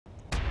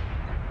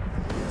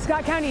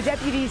Scott County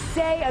deputies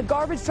say a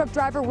garbage truck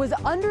driver was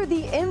under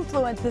the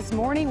influence this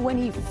morning when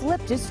he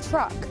flipped his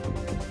truck.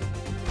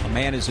 A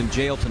man is in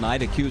jail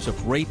tonight accused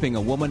of raping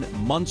a woman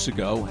months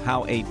ago.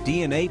 How a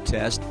DNA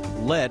test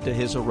led to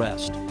his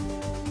arrest.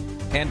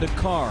 And a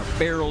car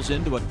barrels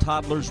into a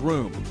toddler's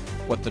room.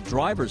 What the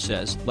driver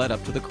says led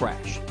up to the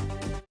crash.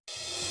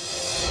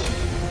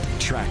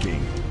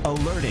 Tracking,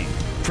 alerting,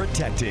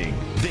 protecting.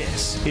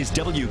 This is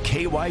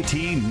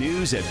WKYT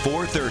News at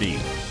 4:30.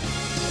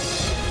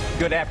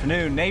 Good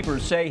afternoon.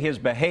 Neighbors say his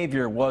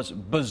behavior was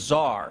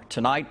bizarre.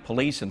 Tonight,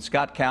 police in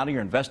Scott County are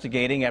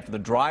investigating after the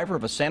driver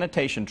of a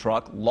sanitation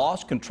truck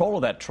lost control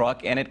of that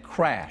truck and it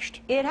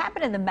crashed. It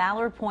happened in the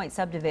Mallard Point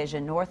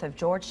subdivision north of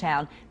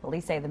Georgetown.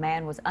 Police say the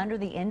man was under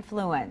the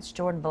influence.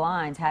 Jordan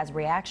Blinds has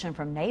reaction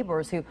from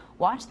neighbors who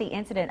watched the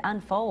incident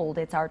unfold.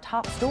 It's our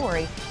top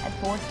story at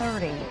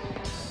 4:30.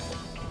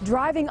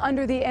 Driving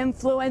under the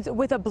influence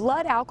with a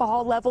blood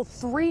alcohol level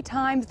 3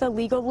 times the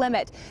legal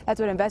limit. That's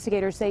what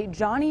investigators say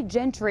Johnny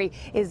Gentry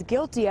is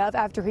guilty of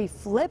after he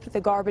flipped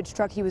the garbage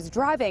truck he was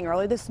driving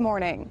early this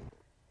morning.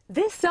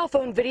 This cell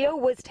phone video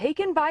was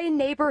taken by a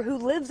neighbor who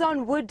lives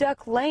on Wood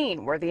Duck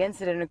Lane, where the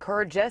incident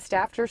occurred just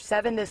after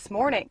 7 this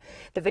morning.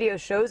 The video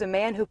shows a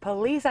man who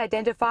police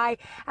identify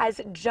as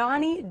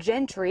Johnny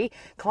Gentry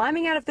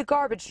climbing out of the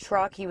garbage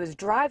truck he was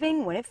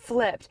driving when it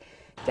flipped.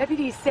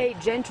 Deputies say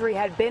Gentry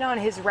had been on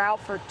his route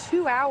for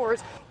 2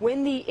 hours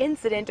when the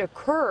incident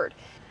occurred.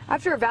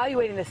 After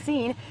evaluating the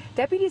scene,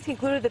 deputies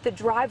concluded that the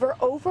driver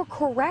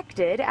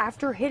overcorrected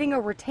after hitting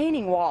a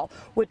retaining wall,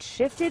 which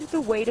shifted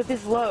the weight of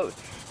his load.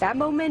 That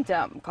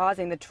momentum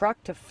causing the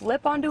truck to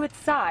flip onto its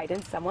side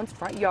in someone's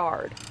front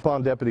yard.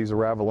 Upon deputies'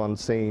 arrival on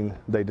scene,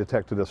 they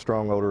detected a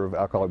strong odor of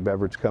alcoholic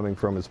beverage coming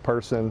from his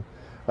person.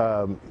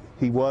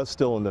 He was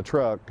still in the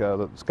truck.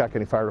 The Scott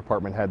County Fire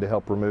Department had to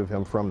help remove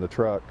him from the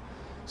truck.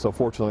 So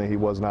fortunately, he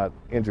was not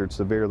injured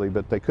severely,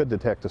 but they could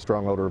detect a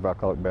strong odor of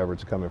alcoholic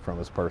beverage coming from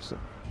his person.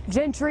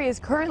 Gentry is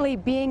currently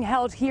being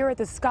held here at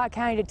the Scott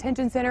County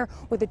Detention Center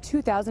with a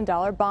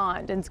 $2,000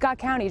 bond. In Scott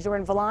County,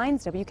 Jordan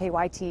Blinds,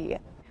 WKYT.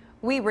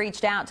 We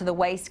reached out to the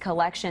waste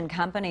collection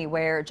company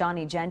where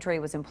Johnny Gentry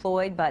was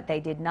employed, but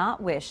they did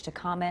not wish to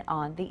comment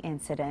on the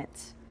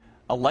incident.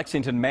 A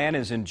Lexington man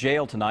is in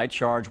jail tonight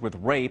charged with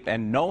rape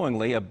and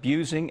knowingly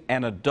abusing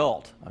an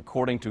adult.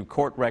 According to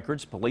court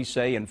records, police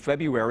say in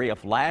February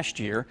of last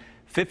year,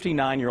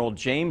 59-year-old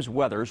James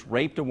Weathers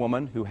raped a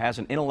woman who has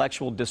an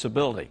intellectual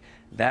disability.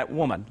 That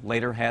woman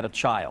later had a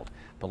child.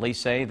 Police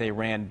say they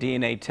ran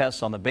DNA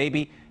tests on the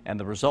baby, and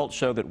the results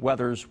show that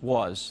Weathers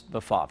was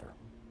the father.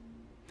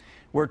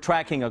 We're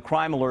tracking a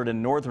crime alert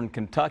in northern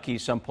Kentucky.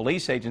 Some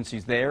police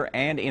agencies there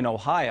and in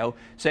Ohio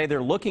say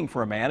they're looking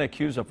for a man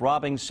accused of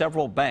robbing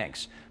several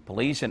banks.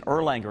 Police in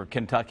Erlanger,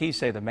 Kentucky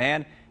say the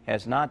man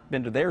has not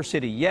been to their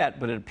city yet,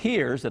 but it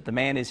appears that the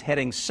man is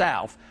heading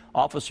south.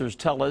 Officers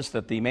tell us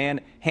that the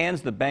man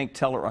hands the bank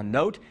teller a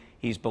note.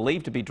 He's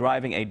believed to be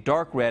driving a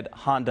dark red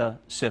Honda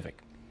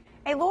Civic.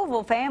 A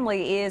Louisville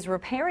family is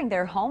repairing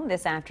their home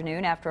this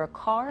afternoon after a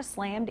car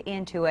slammed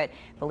into it.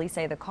 Police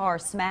say the car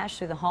smashed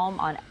through the home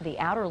on the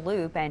outer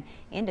loop and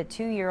into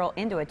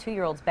a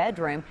two-year-old's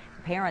bedroom.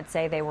 The parents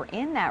say they were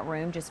in that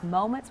room just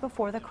moments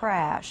before the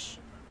crash.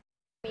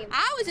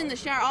 I was in the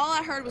shower. All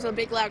I heard was a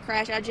big loud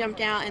crash. I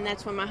jumped out, and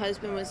that's when my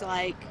husband was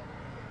like,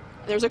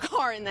 there's a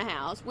car in the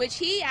house, which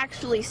he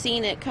actually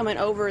seen it coming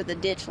over the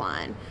ditch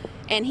line,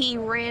 and he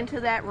ran to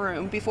that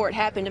room before it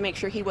happened to make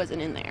sure he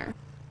wasn't in there.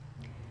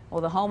 Well,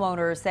 the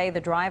homeowners say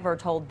the driver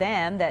told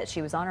them that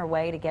she was on her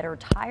way to get her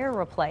tire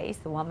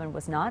replaced. The woman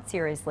was not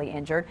seriously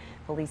injured.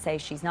 Police say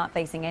she's not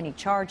facing any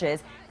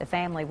charges. The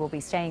family will be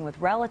staying with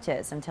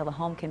relatives until the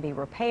home can be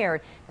repaired.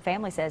 The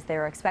family says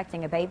they're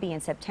expecting a baby in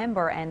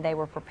September, and they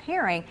were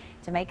preparing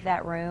to make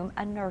that room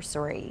a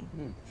nursery.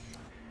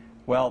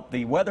 Well,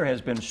 the weather has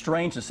been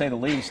strange to say the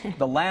least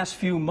the last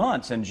few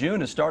months, and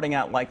June is starting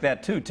out like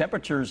that too.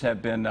 Temperatures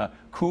have been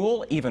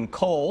cool, even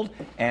cold,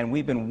 and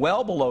we've been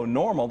well below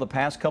normal the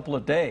past couple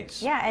of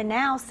days. Yeah, and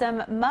now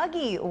some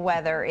muggy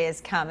weather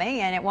is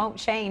coming, and it won't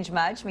change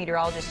much.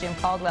 Meteorologist Jim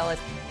Caldwell is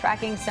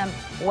tracking some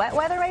wet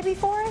weather maybe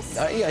for us?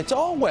 Yeah, it's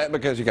all wet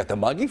because you got the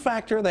muggy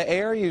factor in the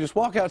air. You just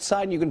walk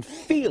outside and you can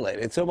feel it.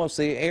 It's almost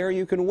the air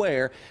you can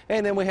wear.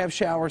 And then we have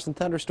showers and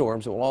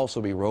thunderstorms that will also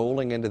be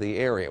rolling into the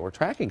area. We're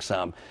tracking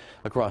some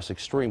across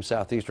extreme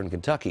southeastern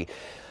Kentucky.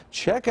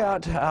 Check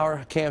out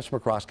our camps from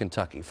across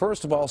Kentucky.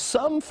 First of all,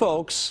 some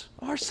folks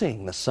are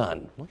seeing the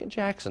sun. Look at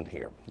Jackson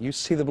here. You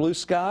see the blue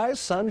skies,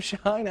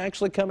 sunshine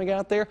actually coming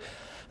out there.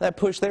 That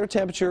pushed their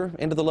temperature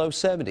into the low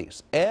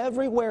 70s.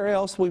 Everywhere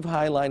else we've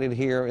highlighted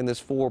here in this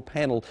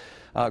 4-panel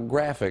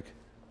graphic,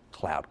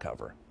 cloud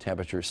cover.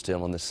 Temperatures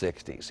still in the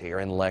 60s. Here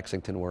in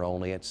Lexington, we're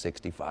only at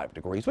 65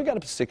 degrees. We got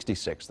up to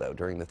 66, though,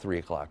 during the 3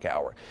 o'clock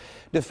hour.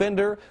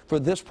 Defender for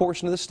this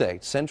portion of the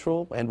state,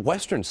 central and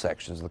western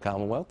sections of the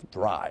Commonwealth,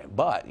 dry.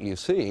 But you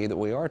see that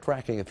we are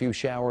tracking a few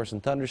showers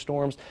and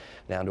thunderstorms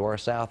down to our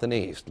south and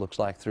east. Looks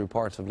like through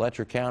parts of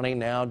Letcher County,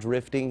 now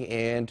drifting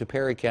into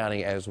Perry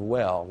County as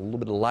well. A little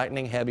bit of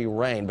lightning, heavy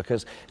rain,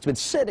 because it's been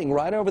sitting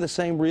right over the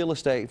same real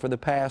estate for the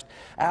past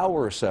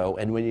hour or so.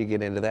 And when you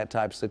get into that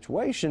type of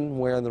situation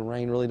where the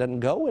rain really doesn't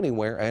go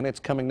anywhere and it's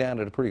coming down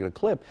at a pretty good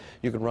clip,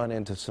 you can run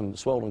into some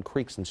swollen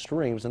creeks and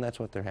streams, and that's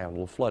what they're having, a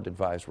little flood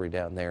advisory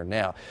down there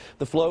now.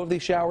 The flow of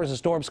these showers and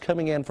storms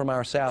coming in from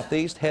our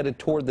southeast, headed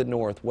toward the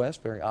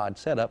northwest. Very odd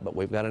setup, but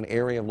we've got an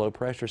area of low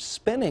pressure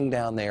spinning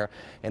down there,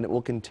 and it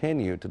will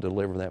continue to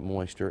deliver that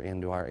moisture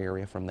into our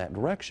area from that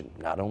direction,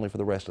 not only for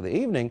the rest of the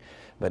evening,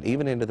 but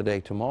even into the day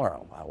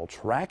tomorrow. I will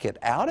track it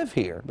out of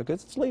here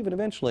because it's leaving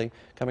eventually,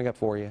 coming up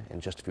for you in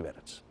just a few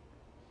minutes.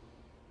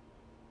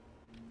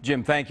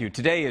 Jim, thank you.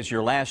 Today is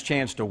your last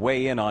chance to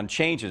weigh in on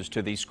changes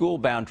to the school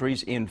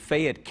boundaries in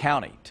Fayette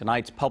County.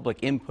 Tonight's public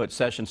input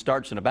session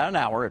starts in about an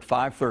hour at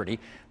 5:30.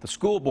 The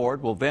school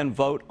board will then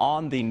vote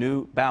on the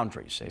new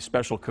boundaries. A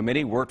special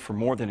committee worked for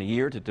more than a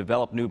year to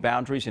develop new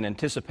boundaries in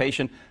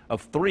anticipation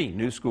of 3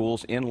 new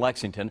schools in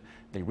Lexington.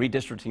 The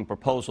redistricting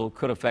proposal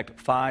could affect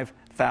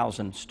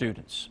 5,000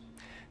 students.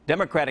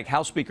 Democratic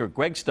House Speaker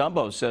Greg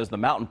Stumbo says the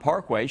Mountain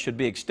Parkway should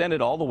be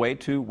extended all the way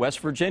to West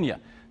Virginia.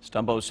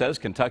 Stumbo says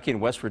Kentucky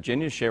and West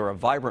Virginia share a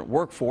vibrant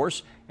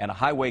workforce, and a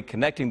highway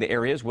connecting the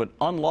areas would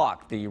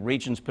unlock the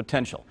region's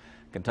potential.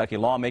 Kentucky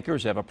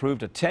lawmakers have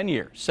approved a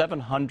 10-year,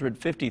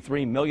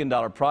 $753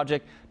 million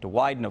project to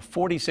widen a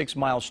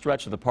 46-mile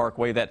stretch of the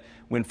parkway that,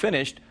 when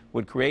finished,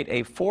 would create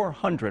a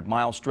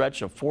 400-mile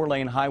stretch of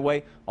 4-lane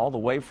highway all the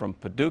way from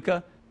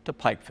Paducah to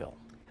Pikeville.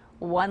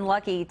 One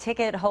lucky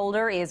ticket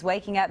holder is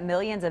waking up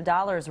millions of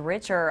dollars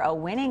richer. A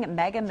winning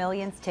Mega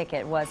Millions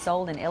ticket was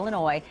sold in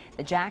Illinois.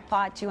 The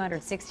jackpot,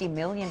 $260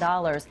 million.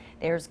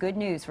 There's good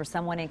news for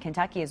someone in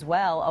Kentucky as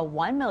well. A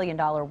 $1 million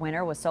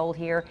winner was sold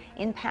here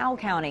in Powell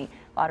County.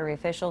 Lottery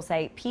officials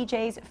say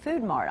PJ's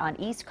Food Mart on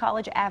East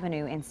College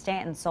Avenue in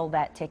Stanton sold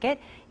that ticket.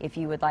 If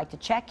you would like to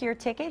check your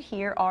ticket,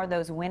 here are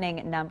those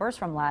winning numbers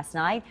from last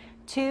night: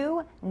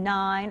 2,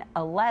 9,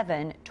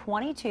 11,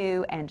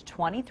 22, and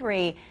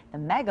 23. The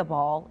mega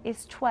ball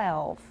is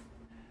 12.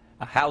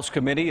 A House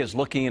committee is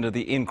looking into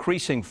the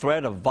increasing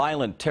threat of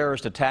violent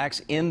terrorist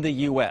attacks in the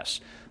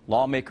U.S.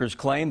 Lawmakers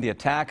claim the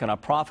attack on a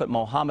Prophet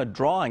Muhammad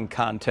drawing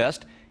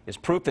contest is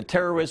proof that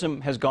terrorism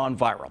has gone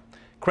viral.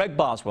 Craig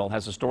Boswell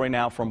has a story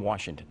now from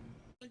Washington.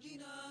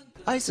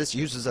 ISIS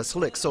uses a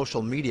slick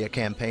social media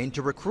campaign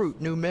to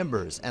recruit new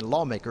members, and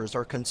lawmakers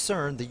are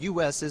concerned the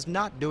U.S. is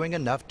not doing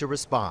enough to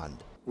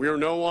respond. We are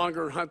no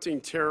longer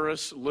hunting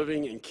terrorists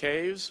living in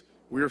caves.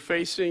 We are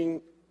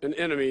facing an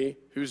enemy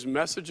whose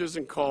messages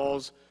and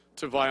calls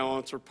to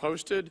violence are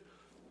posted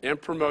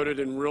and promoted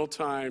in real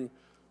time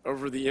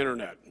over the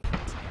internet.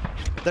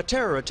 The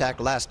terror attack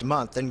last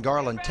month in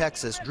Garland,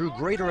 Texas, drew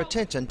greater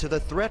attention to the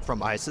threat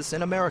from ISIS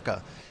in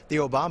America. The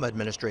Obama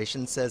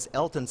administration says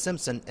Elton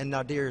Simpson and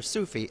Nadir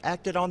Sufi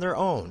acted on their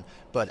own.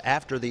 But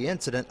after the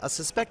incident, a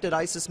suspected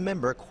ISIS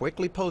member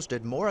quickly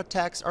posted more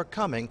attacks are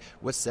coming,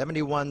 with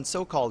 71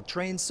 so-called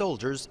trained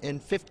soldiers in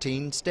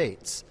 15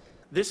 states.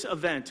 This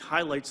event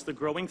highlights the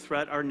growing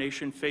threat our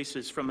nation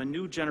faces from a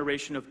new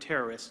generation of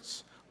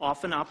terrorists,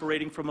 often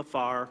operating from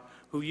afar,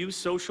 who use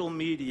social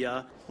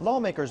media.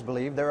 Lawmakers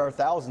believe there are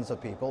thousands of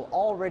people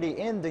already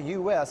in the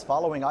U.S.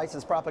 following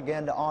ISIS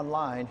propaganda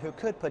online who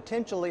could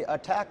potentially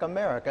attack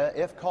America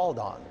if called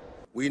on.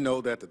 We know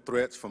that the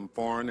threats from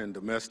foreign and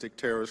domestic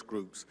terrorist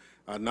groups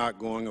are not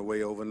going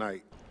away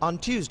overnight. On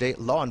Tuesday,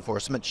 law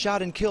enforcement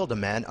shot and killed a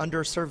man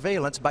under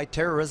surveillance by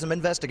terrorism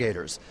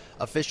investigators.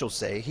 Officials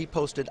say he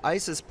posted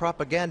ISIS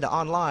propaganda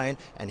online,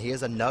 and he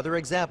is another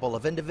example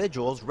of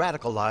individuals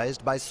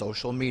radicalized by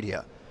social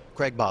media.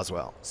 Craig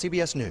Boswell,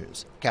 CBS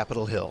News,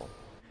 Capitol Hill.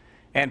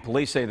 And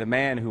police say the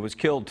man who was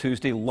killed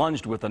Tuesday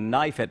lunged with a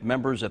knife at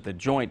members of the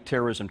Joint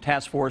Terrorism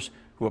Task Force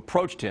who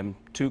approached him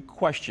to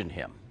question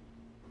him.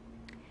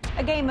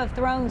 A Game of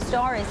Thrones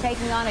star is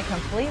taking on a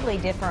completely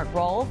different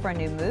role for a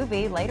new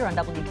movie. Later on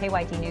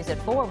WKYT News at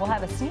 4, we'll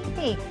have a sneak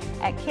peek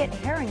at Kit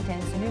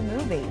Harington's new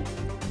movie.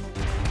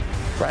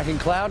 Tracking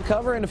cloud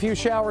cover and a few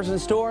showers and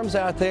storms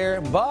out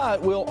there,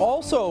 but we'll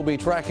also be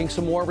tracking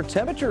some warmer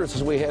temperatures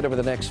as we head over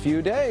the next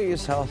few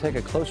days. I'll take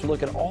a closer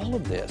look at all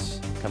of this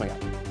coming up.